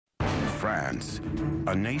France,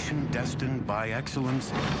 a nation destined by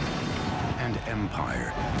excellence and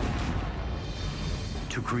empire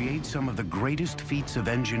to create some of the greatest feats of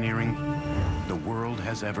engineering the world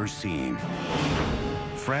has ever seen.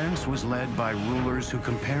 France was led by rulers who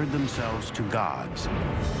compared themselves to gods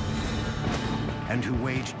and who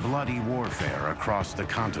waged bloody warfare across the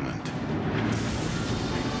continent.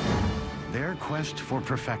 Their quest for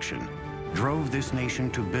perfection drove this nation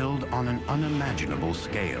to build on an unimaginable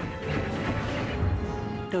scale.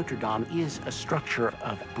 Notre Dame is a structure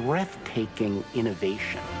of breathtaking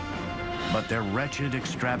innovation. But their wretched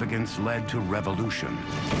extravagance led to revolution,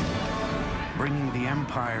 bringing the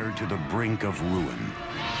empire to the brink of ruin.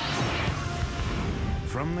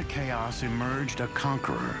 From the chaos emerged a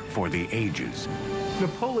conqueror for the ages.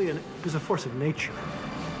 Napoleon is a force of nature.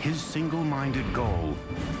 His single-minded goal,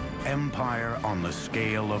 empire on the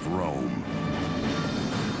scale of Rome.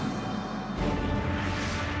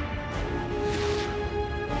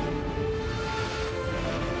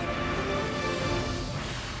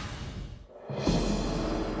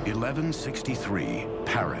 (1163),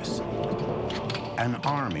 Paris. An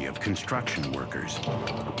army of construction workers,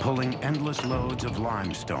 pulling endless loads of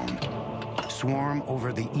limestone, swarm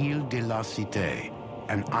over the Île de la Cité,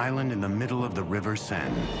 an island in the middle of the River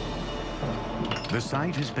Seine. The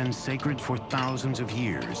site has been sacred for thousands of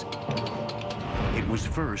years. It was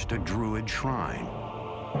first a Druid shrine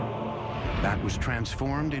that was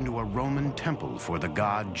transformed into a Roman temple for the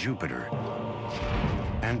god Jupiter,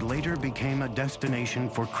 and later became a destination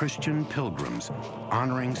for Christian pilgrims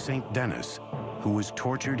honoring Saint Denis, who was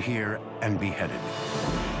tortured here and beheaded.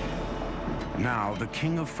 Now, the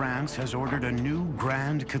King of France has ordered a new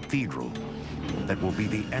grand cathedral that will be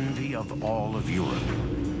the envy of all of Europe.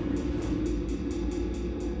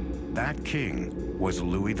 That king was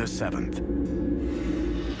Louis VII.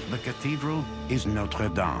 The cathedral is Notre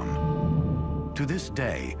Dame, to this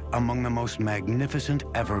day among the most magnificent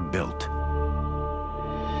ever built.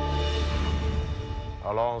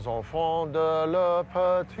 Allons enfants de la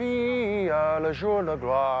patrie, le jour de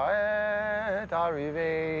gloire est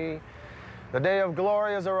arrivé. The day of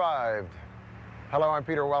glory has arrived. Hello, I'm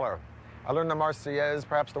Peter Weller. I learned the Marseillaise,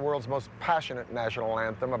 perhaps the world's most passionate national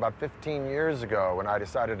anthem, about 15 years ago when I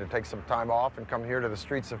decided to take some time off and come here to the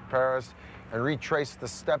streets of Paris and retrace the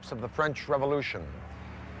steps of the French Revolution.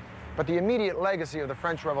 But the immediate legacy of the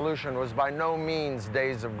French Revolution was by no means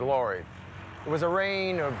days of glory. It was a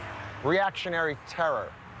reign of reactionary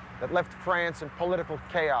terror that left France in political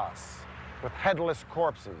chaos with headless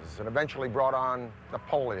corpses and eventually brought on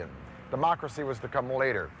Napoleon. Democracy was to come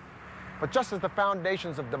later. But just as the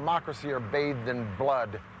foundations of democracy are bathed in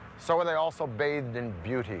blood, so are they also bathed in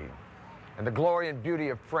beauty. And the glory and beauty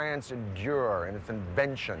of France endure in its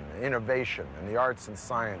invention, innovation, in the arts and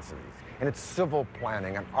sciences, in its civil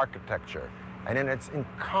planning and architecture, and in its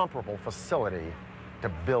incomparable facility to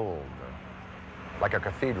build, like a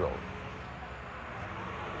cathedral.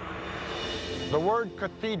 The word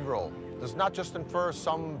cathedral does not just infer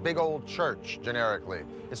some big old church, generically.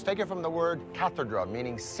 It's taken from the word cathedra,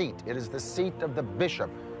 meaning seat. It is the seat of the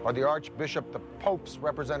bishop or the archbishop, the pope's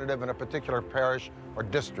representative in a particular parish or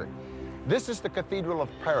district. This is the Cathedral of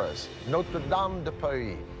Paris, Notre Dame de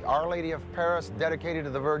Paris, Our Lady of Paris, dedicated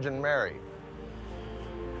to the Virgin Mary.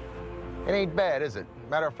 It ain't bad, is it?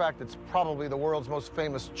 Matter of fact, it's probably the world's most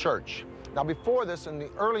famous church. Now, before this, in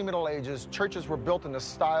the early Middle Ages, churches were built in a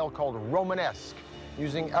style called Romanesque,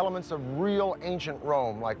 using elements of real ancient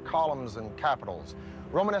Rome, like columns and capitals.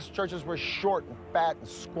 Romanesque churches were short and fat and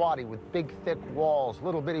squatty, with big, thick walls,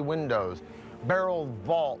 little bitty windows, barreled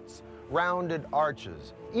vaults, rounded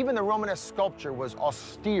arches. Even the Romanesque sculpture was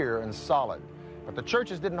austere and solid. But the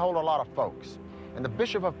churches didn't hold a lot of folks. And the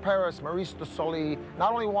Bishop of Paris, Maurice de Sully,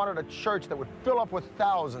 not only wanted a church that would fill up with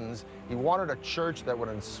thousands, he wanted a church that would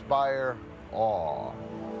inspire awe.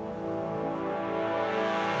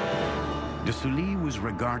 De Sully was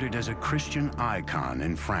regarded as a Christian icon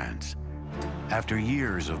in France. After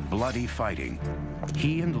years of bloody fighting,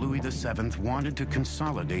 he and Louis VII wanted to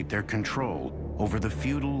consolidate their control over the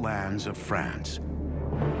feudal lands of France.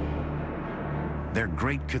 Their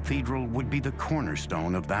great cathedral would be the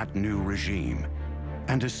cornerstone of that new regime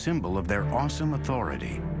and a symbol of their awesome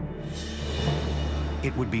authority.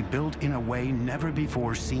 It would be built in a way never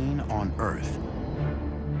before seen on Earth.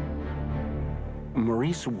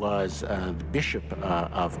 Maurice was the Bishop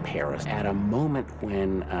of Paris at a moment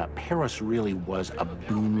when Paris really was a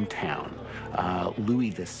boom town. Louis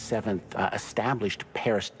VII established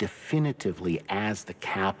Paris definitively as the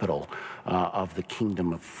capital of the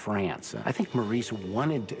Kingdom of France. I think Maurice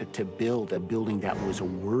wanted to build a building that was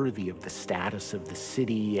worthy of the status of the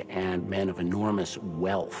city and men of enormous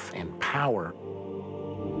wealth and power.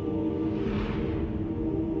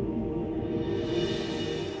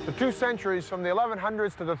 The 2 centuries from the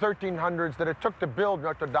 1100s to the 1300s that it took to build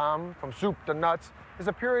Notre Dame, from soup to nuts, is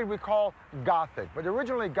a period we call Gothic. But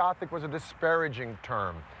originally, Gothic was a disparaging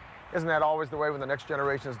term. Isn't that always the way when the next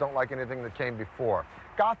generations don't like anything that came before?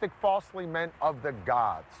 Gothic falsely meant of the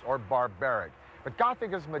gods, or barbaric. But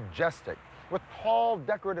Gothic is majestic, with tall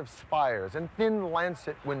decorative spires and thin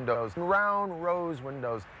lancet windows and round rose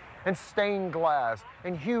windows and stained glass,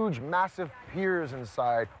 and huge, massive piers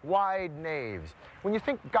inside, wide naves. When you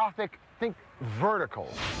think Gothic, think vertical.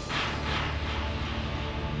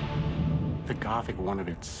 The Gothic, one of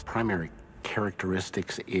its primary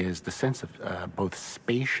characteristics is the sense of both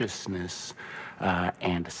spaciousness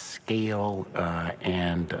and scale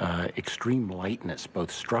and extreme lightness,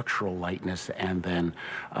 both structural lightness and then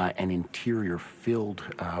an interior filled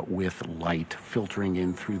with light filtering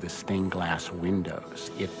in through the stained glass windows.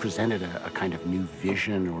 It presented a kind of new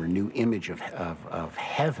vision or new image of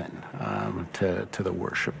heaven to the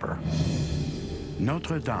worshiper.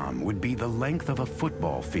 Notre Dame would be the length of a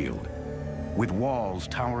football field, with walls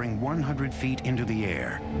towering 100 feet into the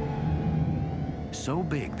air. So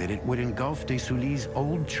big that it would engulf des Soulis'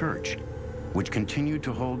 old church, which continued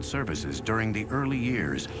to hold services during the early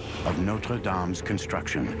years of Notre Dame's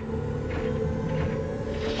construction.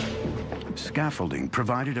 Scaffolding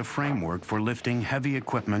provided a framework for lifting heavy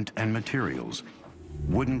equipment and materials,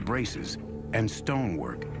 wooden braces, and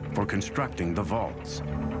stonework for constructing the vaults.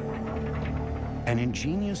 An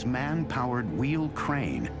ingenious man-powered wheel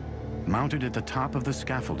crane mounted at the top of the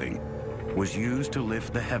scaffolding was used to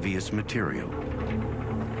lift the heaviest material.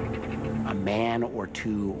 A man or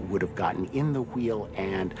two would have gotten in the wheel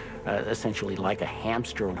and essentially like a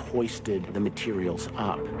hamster hoisted the materials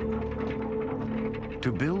up.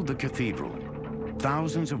 To build the cathedral,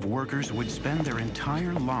 thousands of workers would spend their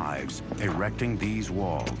entire lives erecting these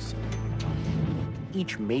walls.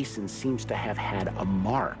 Each mason seems to have had a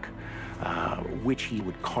mark which he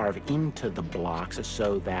would carve into the blocks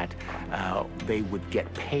so that they would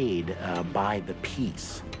get paid by the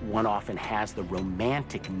piece. One often has the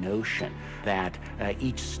romantic notion that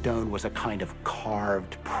each stone was a kind of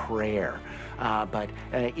carved prayer, but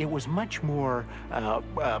it was much more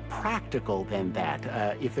practical than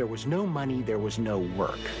that. If there was no money, there was no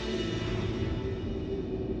work.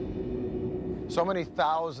 So many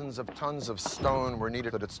thousands of tons of stone were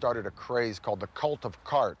needed that it started a craze called the cult of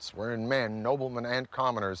carts, wherein men, noblemen and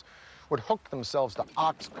commoners, would hook themselves to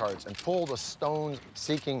ox carts and pull the stones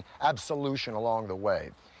seeking absolution along the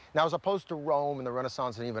way. Now, as opposed to Rome in the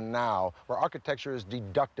Renaissance and even now, where architecture is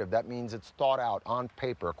deductive, that means it's thought out on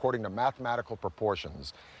paper according to mathematical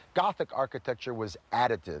proportions, Gothic architecture was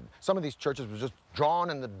additive. Some of these churches were just drawn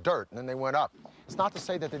in the dirt and then they went up. It's not to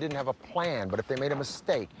say that they didn't have a plan, but if they made a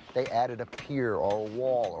mistake, they added a pier or a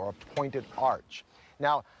wall or a pointed arch.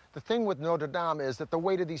 Now, the thing with Notre Dame is that the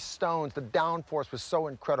weight of these stones, the downforce was so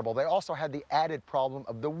incredible. They also had the added problem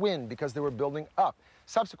of the wind because they were building up.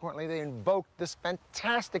 Subsequently, they invoked this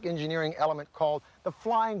fantastic engineering element called the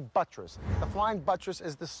flying buttress. The flying buttress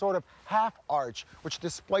is this sort of half arch which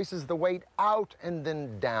displaces the weight out and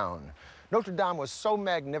then down. Notre Dame was so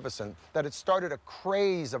magnificent that it started a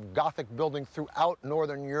craze of Gothic building throughout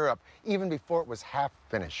Northern Europe, even before it was half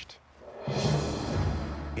finished.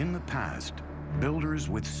 In the past, builders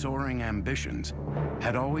with soaring ambitions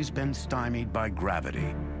had always been stymied by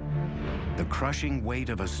gravity. The crushing weight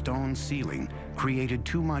of a stone ceiling created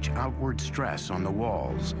too much outward stress on the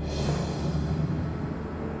walls.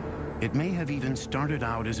 It may have even started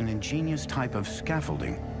out as an ingenious type of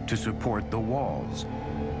scaffolding to support the walls.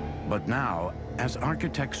 But now, as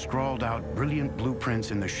architects scrawled out brilliant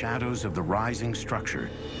blueprints in the shadows of the rising structure,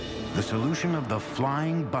 the solution of the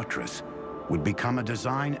flying buttress would become a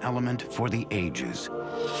design element for the ages.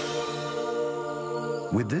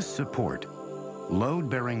 With this support,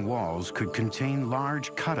 load-bearing walls could contain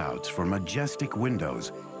large cutouts for majestic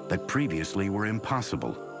windows that previously were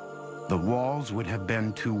impossible. The walls would have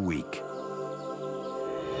been too weak.